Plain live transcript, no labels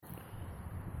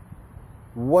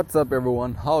What's up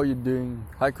everyone, how are you doing?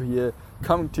 Heiko here,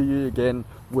 coming to you again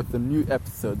with a new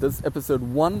episode. This is episode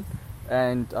 1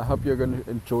 and I hope you're going to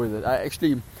enjoy it. I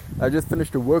just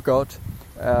finished a workout.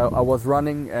 I was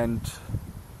running and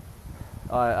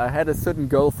I had a certain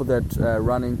goal for that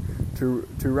running to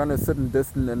run a certain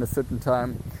distance in a certain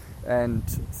time, and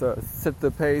so I set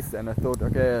the pace and I thought,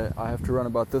 okay, I have to run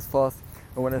about this fast.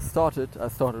 And when I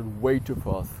started way too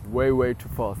fast, way too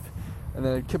fast. And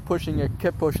then I kept pushing,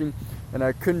 and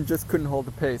I couldn't hold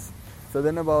the pace. So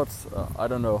then about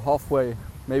halfway,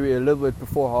 maybe a little bit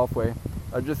before halfway,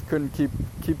 I just couldn't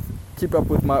keep up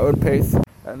with my own pace,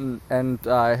 and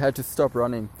I had to stop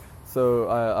running. So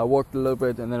I walked a little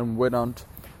bit and then went on.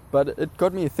 But it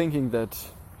got me thinking that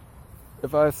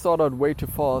if I start out way too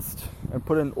fast and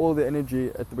put in all the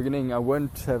energy at the beginning, I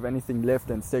won't have anything left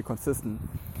and stay consistent.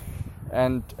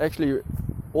 And actually,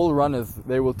 all runners,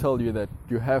 they will tell you that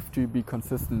you have to be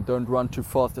consistent. Don't run too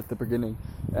fast at the beginning.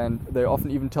 And they often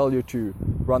even tell you to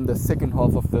run the second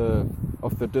half of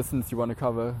the distance you want to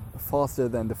cover faster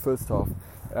than the first half.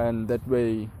 And that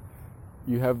way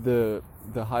you have the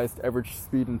highest average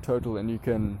speed in total, and you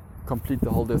can complete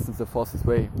the whole distance the fastest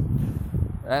way.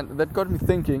 And that got me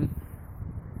thinking,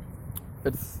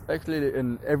 it's actually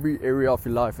in every area of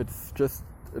your life. It's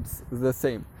the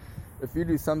same. If you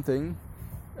do something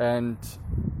and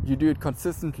you do it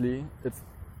consistently,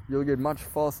 you'll get much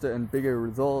faster and bigger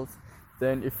results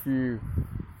than if you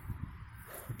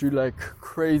do like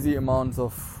crazy amounts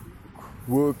of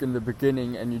work in the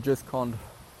beginning and you just can't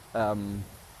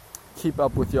keep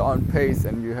up with your own pace,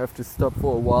 and you have to stop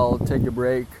for a while, take a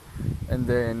break, and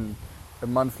then a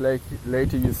month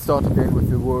later you start again with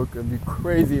your work and do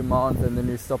crazy amounts, and then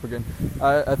you stop again.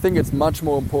 I think it's much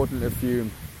more important if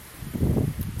you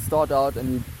start out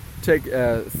and you take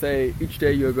say each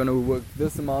day you're going to work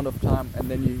this amount of time,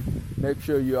 and then you make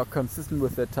sure you are consistent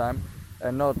with that time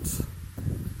and not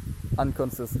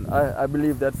inconsistent. I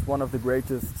believe that's one of the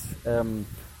greatest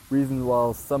reasons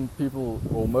why some people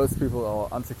or most people are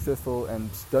unsuccessful and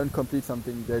don't complete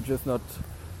something. They're just not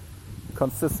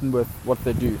consistent with what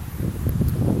they do.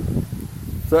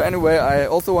 So anyway, I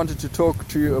also wanted to talk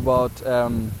to you about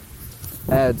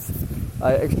ads.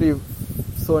 I actually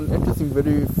saw an interesting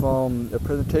video from a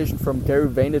presentation from Gary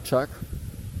Vaynerchuk,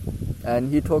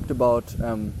 and he talked about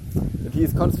that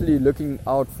he's constantly looking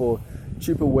out for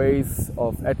cheaper ways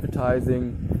of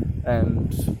advertising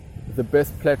and the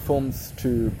best platforms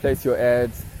to place your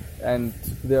ads. And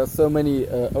there are so many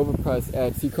overpriced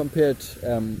ads. He compared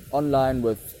online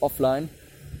with offline.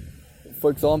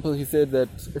 For example, he said that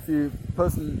if you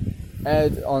post an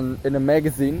ad in a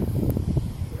magazine,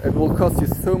 it will cost you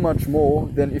so much more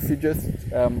than if you just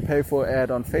pay for an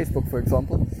ad on Facebook, for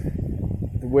example.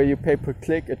 Where you pay per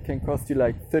click, it can cost you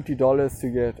like $30 to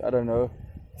get,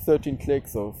 13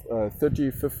 clicks or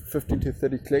 15 to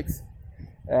 30 clicks.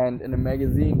 And in a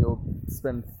magazine, you'll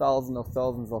spend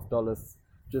thousands of dollars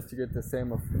just to get the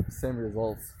same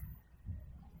results.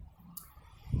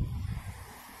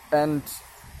 And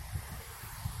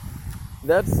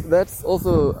that's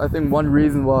also, I think, one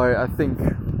reason why I think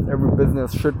every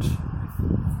business should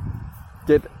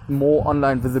get more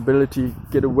online visibility,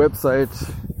 get a website,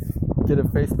 get a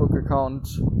Facebook account,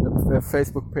 a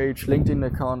Facebook page, LinkedIn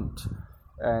account,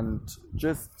 and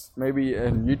just maybe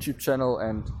a YouTube channel,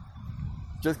 and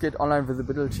just get online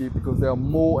visibility, because there are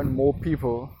more and more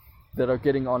people that are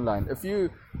getting online. If you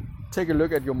take a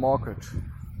look at your market,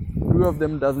 who of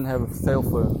them doesn't have a cell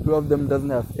phone? Who of them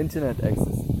doesn't have internet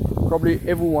access? Probably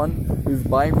everyone who's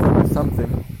buying from you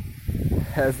something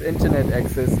has internet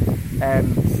access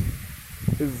and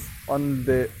is on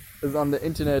the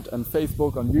internet, on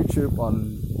Facebook, on YouTube,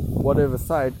 on whatever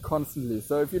site constantly.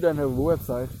 So if you don't have a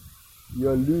website,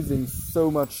 you're losing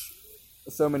so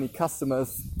many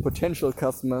customers, potential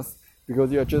customers,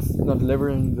 because you're just not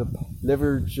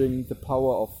leveraging the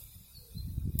power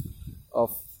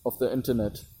of the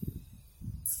internet.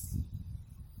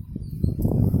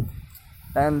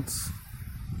 And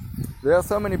there are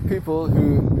so many people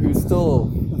who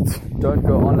still don't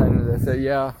go online, and they say,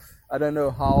 yeah, I don't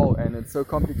know how, and it's so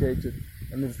complicated,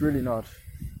 and it's really not.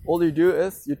 All you do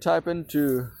is you type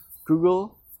into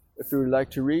Google if you like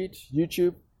to read,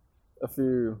 YouTube if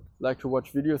you like to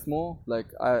watch videos more, like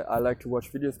I like to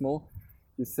watch videos more.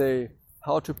 You say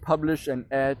how to publish an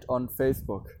ad on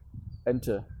Facebook,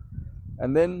 enter,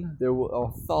 and then there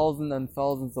are thousands and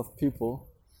thousands of people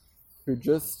who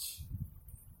just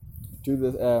do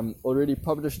this, already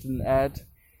published an ad,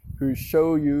 who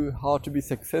show you how to be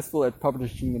successful at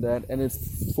publishing an ad, and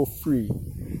it's for free.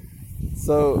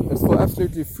 So it's for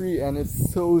absolutely free, and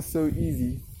it's so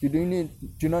easy. You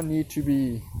do not need to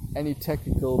be any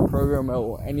technical programmer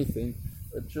or anything.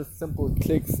 It's just simple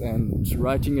clicks and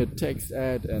writing a text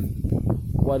ad and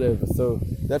whatever. So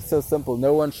that's so simple.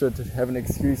 No one should have an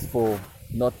excuse for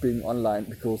not being online,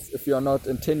 because if you're not,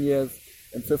 in 10 years,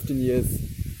 in 15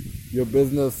 years, your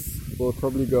business will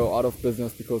probably go out of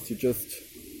business because you just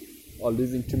are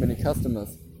losing too many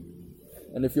customers.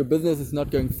 And if your business is not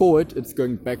going forward, it's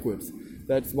going backwards.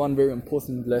 That's one very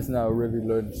important lesson I really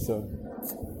learned. So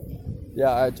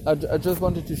yeah, I just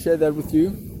wanted to share that with you,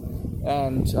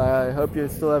 and I hope you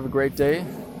still have a great day,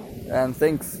 and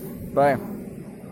thanks. Bye.